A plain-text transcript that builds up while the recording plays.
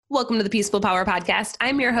Welcome to the Peaceful Power Podcast.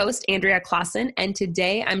 I'm your host, Andrea Clausen, and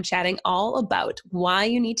today I'm chatting all about why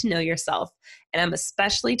you need to know yourself. And I'm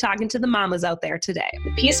especially talking to the mamas out there today.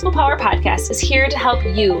 The Peaceful Power Podcast is here to help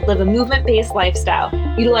you live a movement-based lifestyle,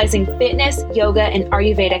 utilizing fitness, yoga, and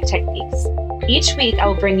Ayurvedic techniques. Each week, I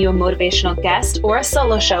will bring you a motivational guest or a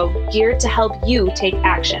solo show geared to help you take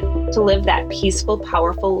action to live that peaceful,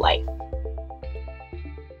 powerful life.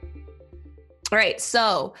 All right,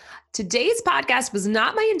 so today's podcast was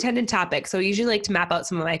not my intended topic. So I usually like to map out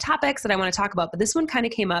some of my topics that I want to talk about, but this one kind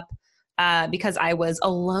of came up because I was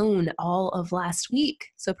alone all of last week.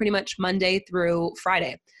 So pretty much Monday through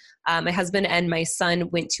Friday. My husband and my son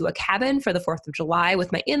went to a cabin for the 4th of July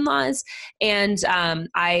with my in-laws, and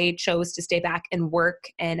I chose to stay back and work,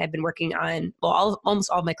 and I've been working on, almost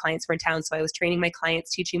all of my clients were in town, so I was training my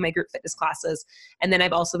clients, teaching my group fitness classes, and then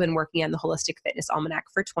I've also been working on the Holistic Fitness Almanac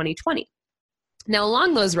for 2020. Now,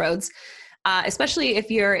 along those roads, especially if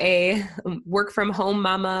you're a work from home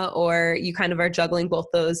mama or you kind of are juggling both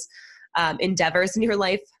those endeavors in your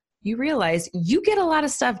life, you realize you get a lot of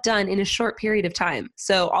stuff done in a short period of time.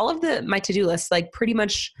 So all of my to-do lists, like pretty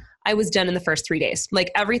much I was done in the first 3 days. Like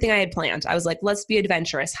everything I had planned, I was like, let's be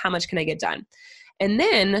adventurous. How much can I get done? And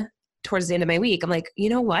then towards the end of my week, I'm like, you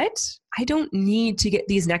know what? I don't need to get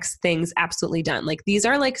these next things absolutely done. Like these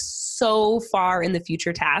are like so far in the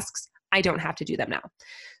future tasks. I don't have to do them now.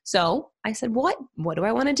 So I said, what do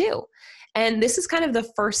I want to do? And this is kind of the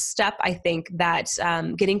first step, I think, that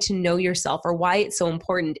getting to know yourself, or why it's so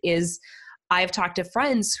important, is I've talked to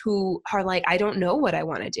friends who are like, I don't know what I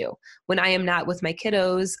want to do. When I am not with my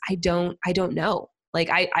kiddos, I don't know. Like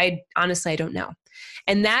I honestly, I don't know.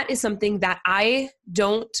 And that is something that I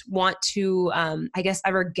don't want to,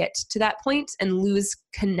 ever get to that point and lose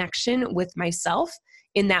connection with myself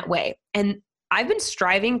in that way. And I've been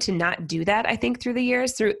striving to not do that, I think, through the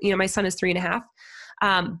years. My son is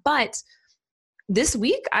 3.5. But this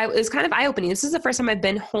week, it was kind of eye-opening. This is the first time I've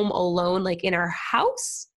been home alone, like in our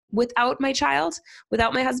house, without my child,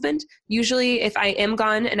 without my husband. Usually, if I am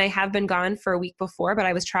gone, and I have been gone for a week before, but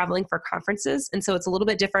I was traveling for conferences. And so it's a little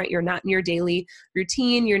bit different. You're not in your daily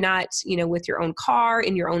routine. You're not, with your own car,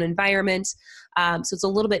 in your own environment. So it's a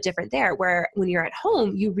little bit different there, where when you're at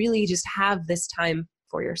home, you really just have this time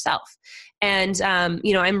for yourself. And,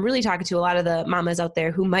 I'm really talking to a lot of the mamas out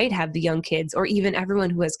there who might have the young kids, or even everyone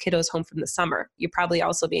who has kiddos home from the summer. You're probably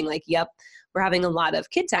also being like, yep, we're having a lot of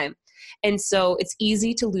kid time. And so it's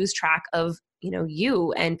easy to lose track of,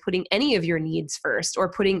 you, and putting any of your needs first,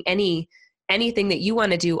 or putting anything that you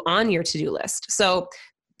want to do on your to-do list. So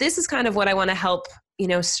this is kind of what I want to help,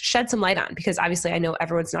 shed some light on, because obviously I know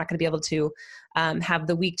everyone's not going to be able to have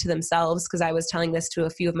the week to themselves, because I was telling this to a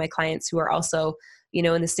few of my clients who are also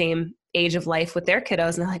in the same age of life with their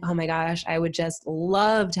kiddos. And they're like, oh my gosh, I would just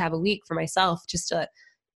love to have a week for myself, just to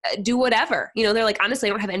do whatever. They're like, honestly,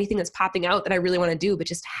 I don't have anything that's popping out that I really want to do, but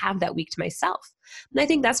just have that week to myself. And I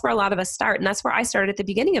think that's where a lot of us start. And that's where I started at the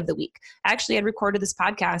beginning of the week. I actually had recorded this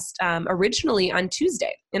podcast originally on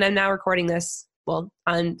Tuesday, and I'm now recording this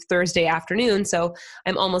on Thursday afternoon. So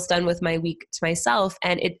I'm almost done with my week to myself.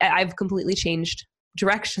 And I've completely changed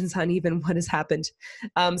directions on even what has happened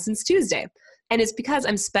since Tuesday. And it's because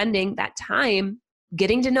I'm spending that time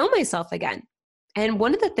getting to know myself again. And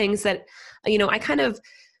one of the things that,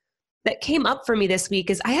 that came up for me this week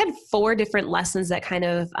is I had 4 different lessons that kind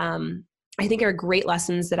of, I think are great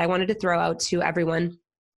lessons that I wanted to throw out to everyone.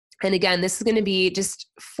 And again, this is going to be just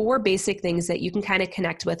 4 basic things that you can kind of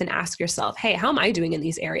connect with and ask yourself, hey, how am I doing in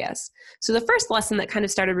these areas? So the first lesson that kind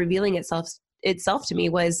of started revealing itself to me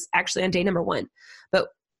was actually on day number 1. But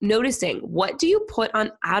noticing, what do you put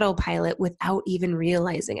on autopilot without even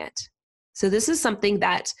realizing it? So this is something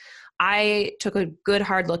that I took a good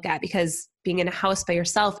hard look at, because being in a house by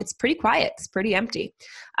yourself, it's pretty quiet. It's pretty empty.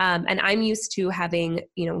 And I'm used to having,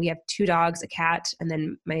 we have 2 dogs, a cat, and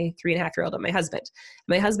then my 3.5-year-old and my husband.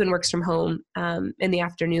 My husband works from home in the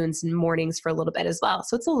afternoons and mornings for a little bit as well.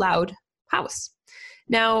 So it's a loud house.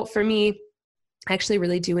 Now, for me, I actually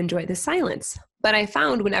really do enjoy the silence. But I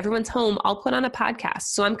found when everyone's home, I'll put on a podcast.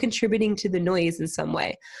 So I'm contributing to the noise in some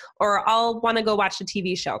way. Or I'll want to go watch a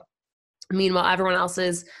TV show. Meanwhile, everyone else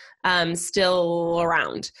is still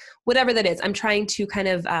around. Whatever that is, I'm trying to kind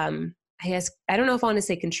of, I don't know if I want to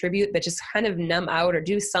say contribute, but just kind of numb out or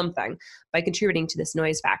do something by contributing to this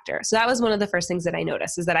noise factor. So that was one of the first things that I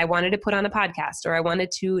noticed, is that I wanted to put on a podcast, or I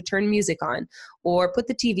wanted to turn music on, or put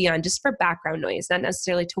the TV on just for background noise, not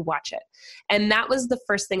necessarily to watch it. And that was the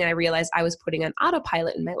first thing I realized I was putting on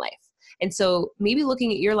autopilot in my life. And so maybe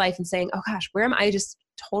looking at your life and saying, oh gosh, where am I just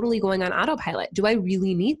totally going on autopilot? Do I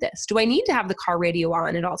really need this? Do I need to have the car radio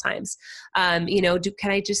on at all times?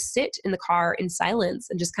 Can I just sit in the car in silence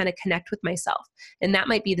and just kind of connect with myself? And that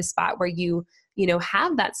might be the spot where you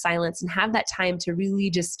have that silence and have that time to really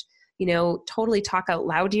just, totally talk out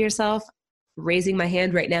loud to yourself. Raising my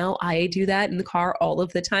hand right now, I do that in the car all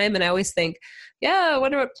of the time. And I always think, I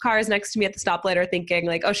wonder what cars next to me at the stoplight are thinking,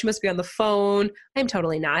 like, oh, she must be on the phone. I'm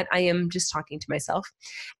totally not. I am just talking to myself.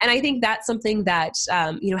 And I think that's something that,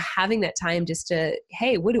 having that time just to,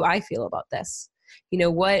 hey, what do I feel about this?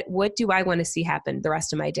 What do I want to see happen the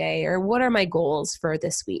rest of my day? Or what are my goals for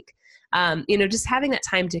this week? Just having that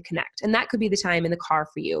time to connect. And that could be the time in the car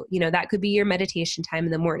for you. That could be your meditation time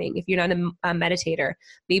in the morning. If you're not a meditator,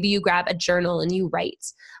 maybe you grab a journal and you write.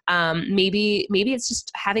 Maybe it's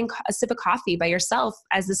just having a sip of coffee by yourself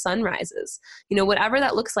as the sun rises. Whatever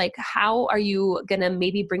that looks like, how are you going to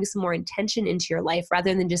maybe bring some more intention into your life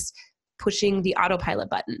rather than just pushing the autopilot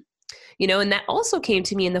button? And that also came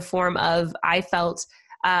to me in the form of, I felt,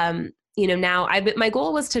 now my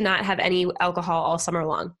goal was to not have any alcohol all summer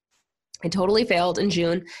long. I totally failed in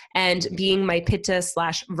June, and being my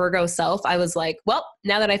Pitta/Virgo self, I was like, well,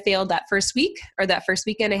 now that I failed that first week or that first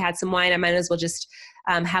weekend, I had some wine. I might as well just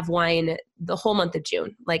have wine the whole month of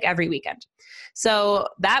June, like every weekend. So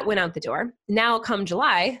that went out the door. Now come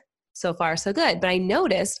July, so far so good. But I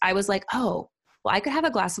noticed, I was like, oh, well, I could have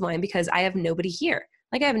a glass of wine because I have nobody here.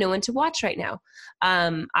 Like I have no one to watch right now.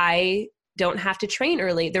 I don't have to train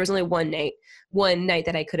early. There was only one night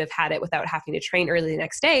that I could have had it without having to train early the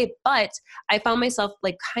next day. But I found myself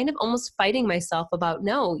like kind of almost fighting myself about,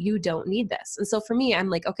 no, you don't need this. And so for me, I'm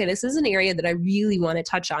like, okay, this is an area that I really want to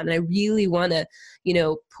touch on. And I really want to,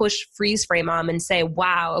 push freeze frame on and say,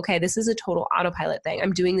 wow, okay, this is a total autopilot thing.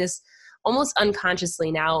 I'm doing this almost unconsciously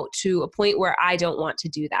now to a point where I don't want to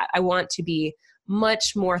do that. I want to be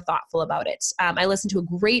much more thoughtful about it. I listened to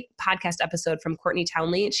a great podcast episode from Courtney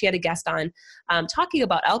Townley, and she had a guest on talking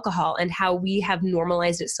about alcohol and how we have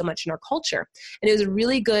normalized it so much in our culture. And it was a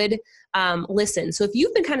really good listen. So if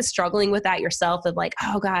you've been kind of struggling with that yourself of like,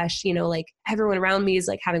 oh gosh, like everyone around me is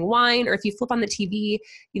like having wine, or if you flip on the TV,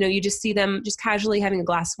 you just see them just casually having a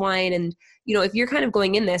glass of wine. And, if you're kind of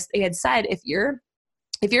going in this, they had said, if you're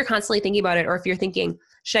constantly thinking about it, or if you're thinking,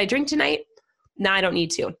 should I drink tonight? No, I don't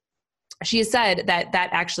need to. She has said that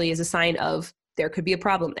actually is a sign of there could be a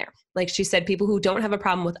problem there. Like she said, people who don't have a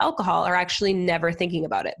problem with alcohol are actually never thinking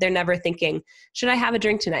about it. They're never thinking, should I have a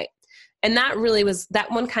drink tonight? And that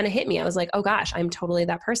one kind of hit me. I was like, oh gosh, I'm totally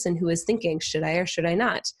that person who is thinking, should I or should I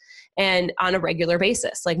not? And on a regular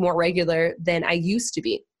basis, like more regular than I used to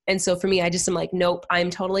be. And so for me, I just am like, nope, I'm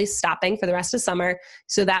totally stopping for the rest of summer.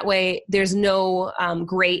 So that way there's no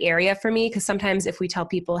gray area for me. Because sometimes if we tell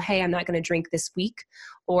people, hey, I'm not going to drink this week,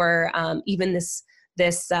 or even this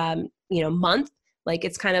month, like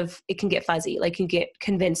it can get fuzzy, like you can get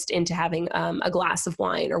convinced into having a glass of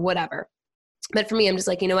wine or whatever. But for me, I'm just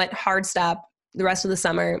like, you know what, hard stop the rest of the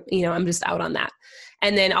summer, I'm just out on that.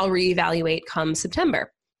 And then I'll reevaluate come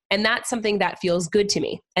September. And that's something that feels good to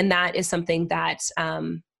me. And that is something that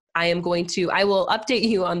I will update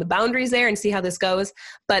you on the boundaries there and see how this goes.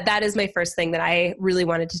 But that is my first thing that I really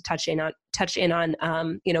wanted to touch in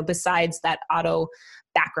on, besides that auto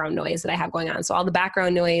background noise that I have going on. So all the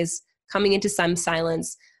background noise, coming into some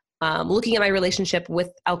silence, looking at my relationship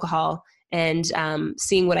with alcohol, and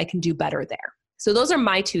seeing what I can do better there. So those are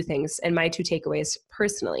my two things and my two takeaways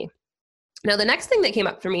personally. Now, the next thing that came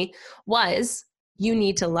up for me was you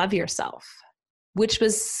need to love yourself, which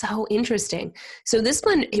was so interesting. So this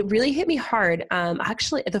one, it really hit me hard.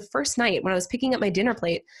 Actually, the first night when I was picking up my dinner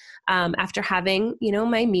plate after having,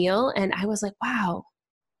 my meal, and I was like, wow,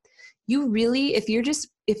 you really, if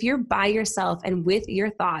you're by yourself and with your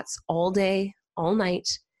thoughts all day, all night,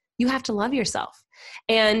 you have to love yourself.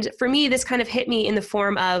 And for me, this kind of hit me in the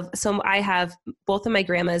form of, so I have both of my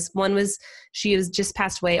grandmas. She was just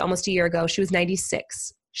passed away almost a year ago. She was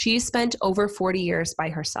 96. She spent over 40 years by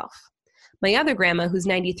herself. My other grandma, who's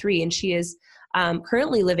 93, and she is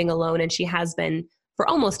currently living alone, and she has been for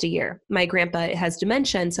almost a year. My grandpa has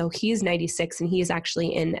dementia, and so he's 96, and he is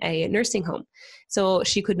actually in a nursing home. So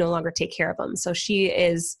she could no longer take care of him. So she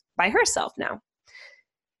is by herself now.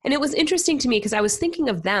 And it was interesting to me because I was thinking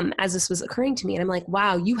of them as this was occurring to me. And I'm like,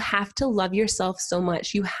 wow, you have to love yourself so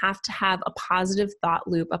much. You have to have a positive thought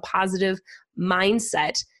loop, a positive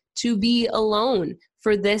mindset to be alone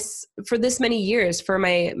for this many years. For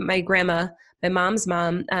my grandma, my mom's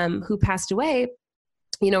mom, who passed away,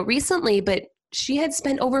 recently, but she had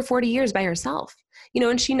spent over 40 years by herself,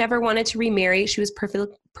 and she never wanted to remarry. She was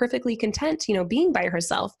perfectly content, being by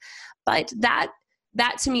herself. But that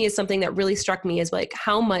that to me is something that really struck me, is like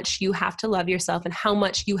how much you have to love yourself and how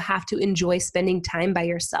much you have to enjoy spending time by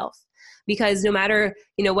yourself. Because no matter,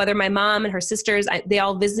 whether my mom and her sisters, they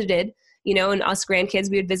all visited, and us grandkids,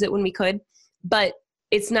 we would visit when we could, but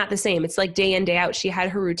it's not the same. It's like day in, day out. She had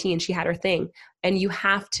her routine, she had her thing, and you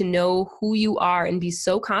have to know who you are and be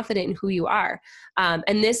so confident in who you are.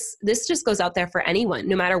 And this just goes out there for anyone,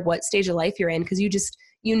 no matter what stage of life you're in, because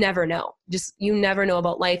you never know. You never know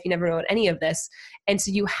about life. You never know about any of this. And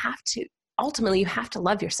so ultimately you have to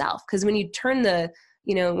love yourself. Because when you turn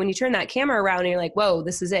that camera around and you're like, whoa,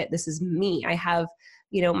 this is it. This is me. I have,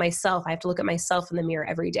 myself. I have to look at myself in the mirror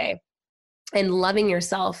every day. And loving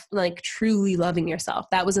yourself, like truly loving yourself.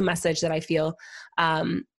 That was a message that I feel,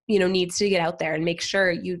 needs to get out there, and make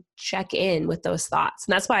sure you check in with those thoughts.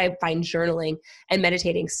 And that's why I find journaling and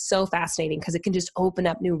meditating so fascinating, because it can just open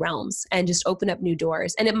up new realms and just open up new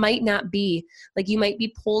doors. And it might not be like you might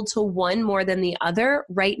be pulled to one more than the other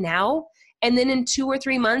right now. And then in 2 or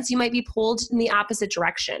 3 months, you might be pulled in the opposite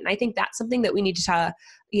direction. I think that's something that we need to,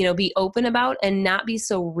 be open about and not be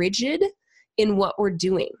so rigid in what we're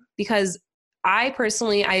doing. Because I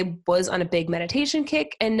was on a big meditation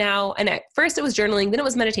kick, and at first it was journaling, then it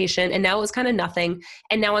was meditation, and now it was kind of nothing.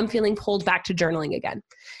 And now I'm feeling pulled back to journaling again.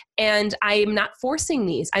 And I'm not forcing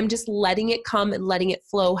these. I'm just letting it come and letting it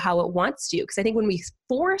flow how it wants to. Because I think when we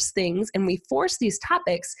force things and we force these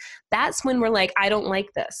topics, that's when we're like, I don't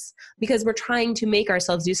like this, because we're trying to make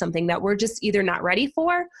ourselves do something that we're just either not ready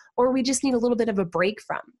for, or we just need a little bit of a break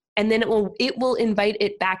from. And then it will invite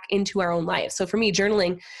it back into our own life. So for me,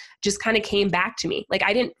 journaling just kind of came back to me. Like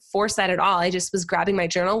I didn't force that at all. I just was grabbing my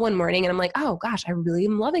journal one morning and I'm like, oh gosh, I really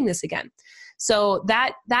am loving this again. So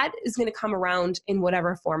that is going to come around in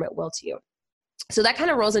whatever form it will to you. So that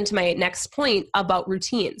kind of rolls into my next point about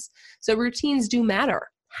routines. So routines do matter.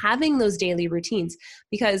 Having those daily routines,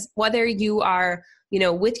 because whether you are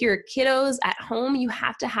with your kiddos at home, you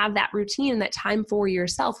have to have that routine and that time for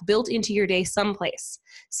yourself built into your day someplace.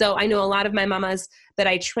 So I know a lot of my mamas that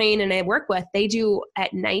I train and I work with, they do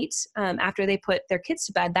at night after they put their kids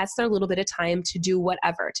to bed, that's their little bit of time to do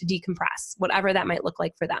whatever, to decompress, whatever that might look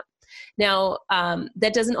like for them. Now,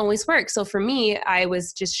 that doesn't always work. So for me, I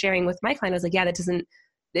was just sharing with my client, I was like, yeah,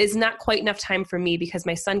 it's not quite enough time for me, because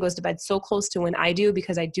my son goes to bed so close to when I do,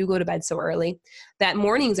 because I do go to bed so early, that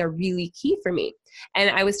mornings are really key for me. And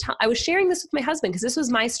I was sharing this with my husband, because this was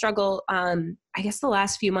my struggle, I guess the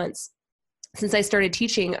last few months since I started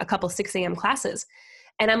teaching a couple 6 a.m. classes.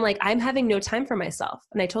 And I'm like, I'm having no time for myself.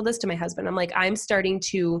 And I told this to my husband. I'm like, I'm starting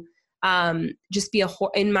to just be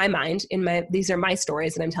in my mind, these are my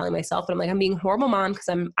stories that I'm telling myself. And I'm like, I'm being a horrible mom, because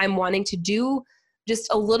I'm wanting to do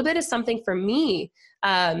just a little bit of something for me.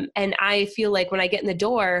 And I feel like when I get in the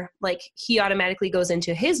door, like he automatically goes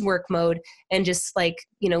into his work mode and just like,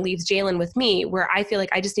 leaves Jalen with me, where I feel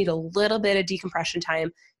like I just need a little bit of decompression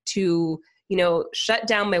time to, shut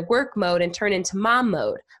down my work mode and turn into mom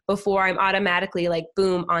mode before I'm automatically like,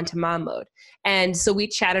 boom, onto mom mode. And so we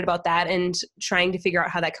chatted about that and trying to figure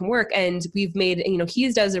out how that can work. And we've made,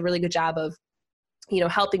 he does a really good job of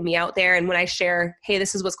helping me out there. And when I share, hey,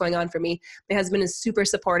 this is what's going on for me, my husband is super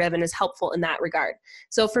supportive and is helpful in that regard.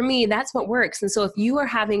 So for me, that's what works. And so if you are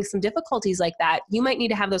having some difficulties like that, you might need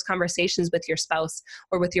to have those conversations with your spouse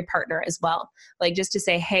or with your partner as well. Like just to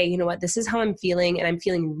say, hey, you know what, this is how I'm feeling. And I'm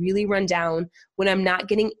feeling really run down when I'm not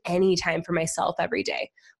getting any time for myself every day.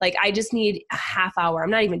 Like I just need a half hour. I'm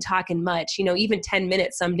not even talking much, even 10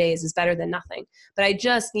 minutes some days is better than nothing, but I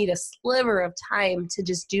just need a sliver of time to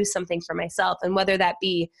just do something for myself. And whether that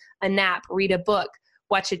be a nap, read a book,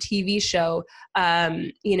 watch a TV show,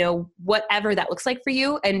 whatever that looks like for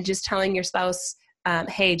you. And just telling your spouse,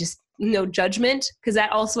 hey, just no judgment. Cause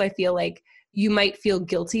that also, I feel like you might feel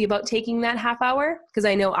guilty about taking that half hour. Cause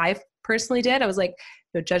I know I personally did. I was like,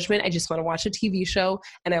 no judgment. I just want to watch a TV show.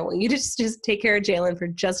 And I want you to just take care of Jalen for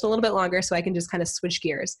just a little bit longer so I can just kind of switch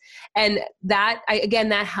gears. And that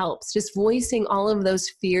helps. Just voicing all of those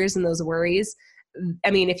fears and those worries.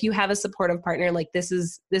 I mean, if you have a supportive partner, like this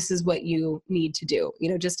is what you need to do,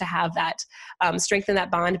 just to have that, strengthen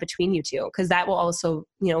that bond between you two. Cause that will also,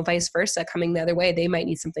 vice versa, coming the other way, they might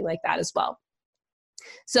need something like that as well.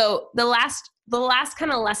 So the last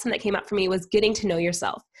kind of lesson that came up for me was getting to know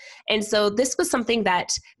yourself. And so this was something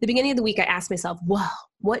that the beginning of the week, I asked myself, well,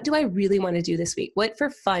 what do I really want to do this week? What for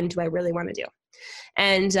fun do I really want to do?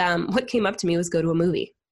 And what came up to me was go to a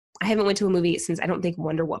movie. I haven't went to a movie since I don't think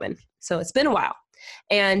Wonder Woman. So it's been a while.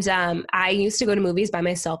 And I used to go to movies by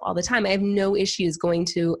myself all the time. I have no issues going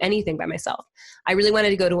to anything by myself. I really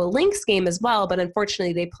wanted to go to a Lynx game as well, but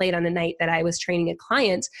unfortunately they played on a night that I was training a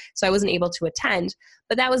client, so I wasn't able to attend.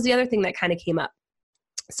 But that was the other thing that kind of came up.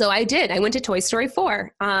 So I did. I went to Toy Story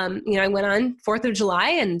 4. I went on 4th of July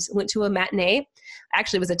and went to a matinee.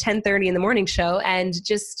 Actually, it was a 10:30 in the morning show, and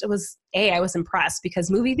I was impressed because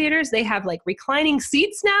movie theaters, they have like reclining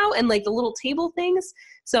seats now and like the little table things.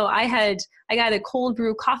 So I got a cold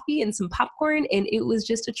brew coffee and some popcorn, and it was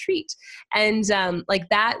just a treat. And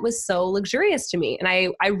that was so luxurious to me. And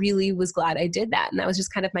I really was glad I did that. And that was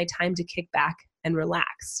just kind of my time to kick back and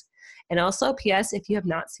relax. And also, P.S., if you have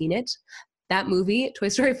not seen it, that movie, Toy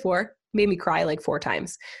Story 4, made me cry like 4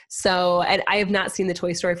 times. So, and I have not seen the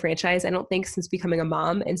Toy Story franchise, I don't think, since becoming a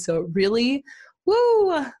mom. And so really,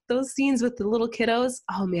 those scenes with the little kiddos,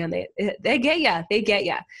 oh man, they get ya. They get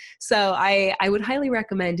ya. So I would highly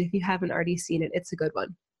recommend, if you haven't already seen it, it's a good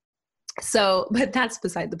one. So, but that's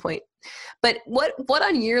beside the point. But what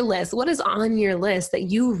on your list, what is on your list that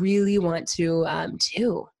you really want to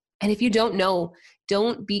do? And if you don't know,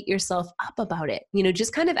 don't beat yourself up about it.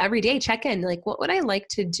 Just kind of every day check in, like, what would I like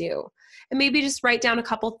to do? And maybe just write down a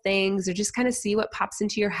couple things or just kind of see what pops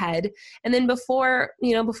into your head. And then before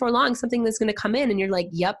long, something that's going to come in and you're like,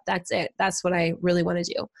 yep, that's it. That's what I really want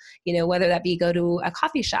to do. Whether that be go to a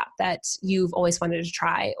coffee shop that you've always wanted to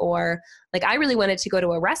try, or like I really wanted to go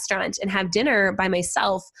to a restaurant and have dinner by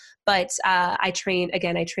myself. But I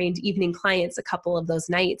trained evening clients a couple of those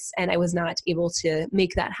nights, and I was not able to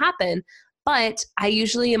make that happen. But I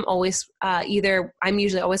usually am always I'm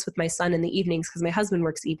usually always with my son in the evenings because my husband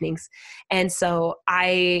works evenings. And so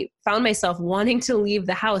I found myself wanting to leave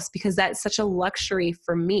the house because that's such a luxury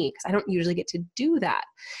for me because I don't usually get to do that.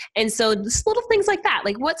 And so just little things like that,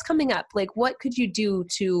 like what's coming up, like what could you do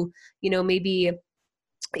to, maybe,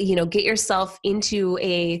 get yourself into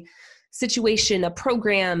a situation, a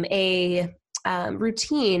program, a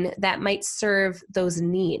routine that might serve those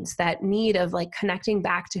needs, that need of like connecting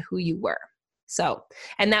back to who you were. So,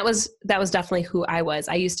 and that was definitely who I was.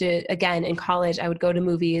 I used to, again, in college, I would go to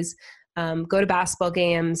movies, go to basketball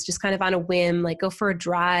games, just kind of on a whim, like go for a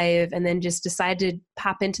drive, and then just decide to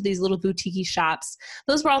pop into these little boutique shops.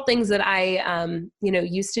 Those were all things that I,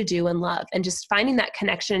 used to do and love, and just finding that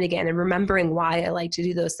connection again and remembering why I like to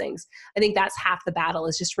do those things. I think that's half the battle,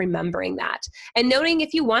 is just remembering that and noting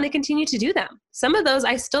if you want to continue to do them. Some of those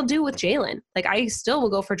I still do with Jalen. Like I still will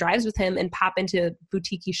go for drives with him and pop into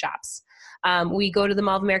boutique shops. We go to the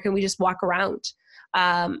Mall of America and we just walk around.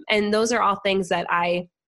 And those are all things that I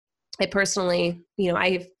personally,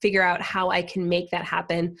 I figure out how I can make that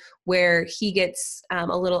happen where he gets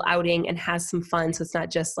a little outing and has some fun. So it's not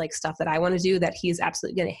just like stuff that I want to do that he's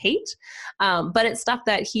absolutely going to hate, but it's stuff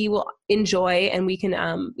that he will enjoy. And we can,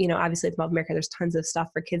 obviously at the Mall of America, there's tons of stuff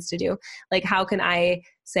for kids to do. Like, how can I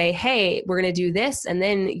say, hey, we're going to do this, and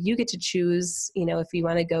then you get to choose, if you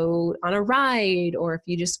want to go on a ride, or if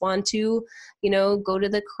you just want to, go to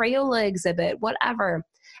the Crayola exhibit, whatever.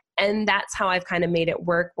 And that's how I've kind of made it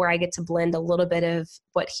work, where I get to blend a little bit of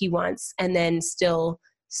what he wants and then still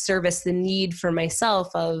service the need for myself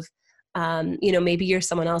of, maybe you're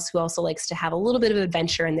someone else who also likes to have a little bit of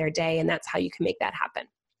adventure in their day, and that's how you can make that happen.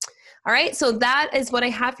 All right, so that is what I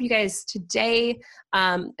have for you guys today.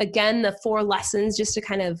 Again, the 4 lessons just to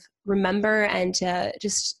kind of remember and to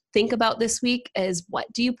just think about this week is,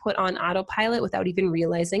 what do you put on autopilot without even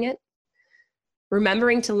realizing it?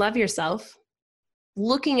 Remembering to love yourself,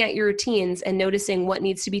 looking at your routines and noticing what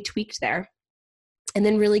needs to be tweaked there, and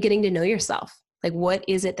then really getting to know yourself. Like, what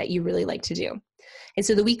is it that you really like to do? And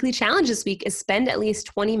so the weekly challenge this week is spend at least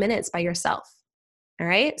 20 minutes by yourself. All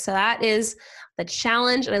right. So that is the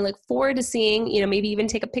challenge. And I look forward to seeing, maybe even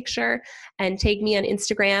take a picture and tag me on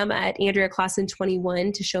Instagram at Andrea Clausen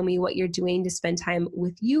 21 to show me what you're doing to spend time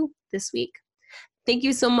with you this week. Thank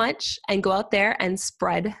you so much, and go out there and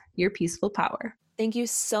spread your peaceful power. Thank you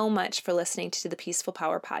so much for listening to the Peaceful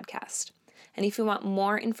Power podcast. And if you want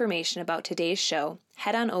more information about today's show,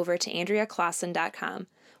 head on over to AndreaClausen.com,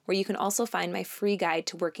 where you can also find my free guide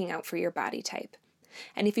to working out for your body type.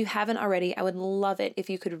 And if you haven't already, I would love it if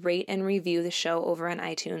you could rate and review the show over on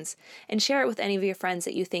iTunes and share it with any of your friends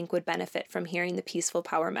that you think would benefit from hearing the Peaceful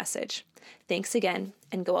Power message. Thanks again,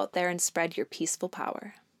 and go out there and spread your peaceful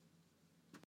power.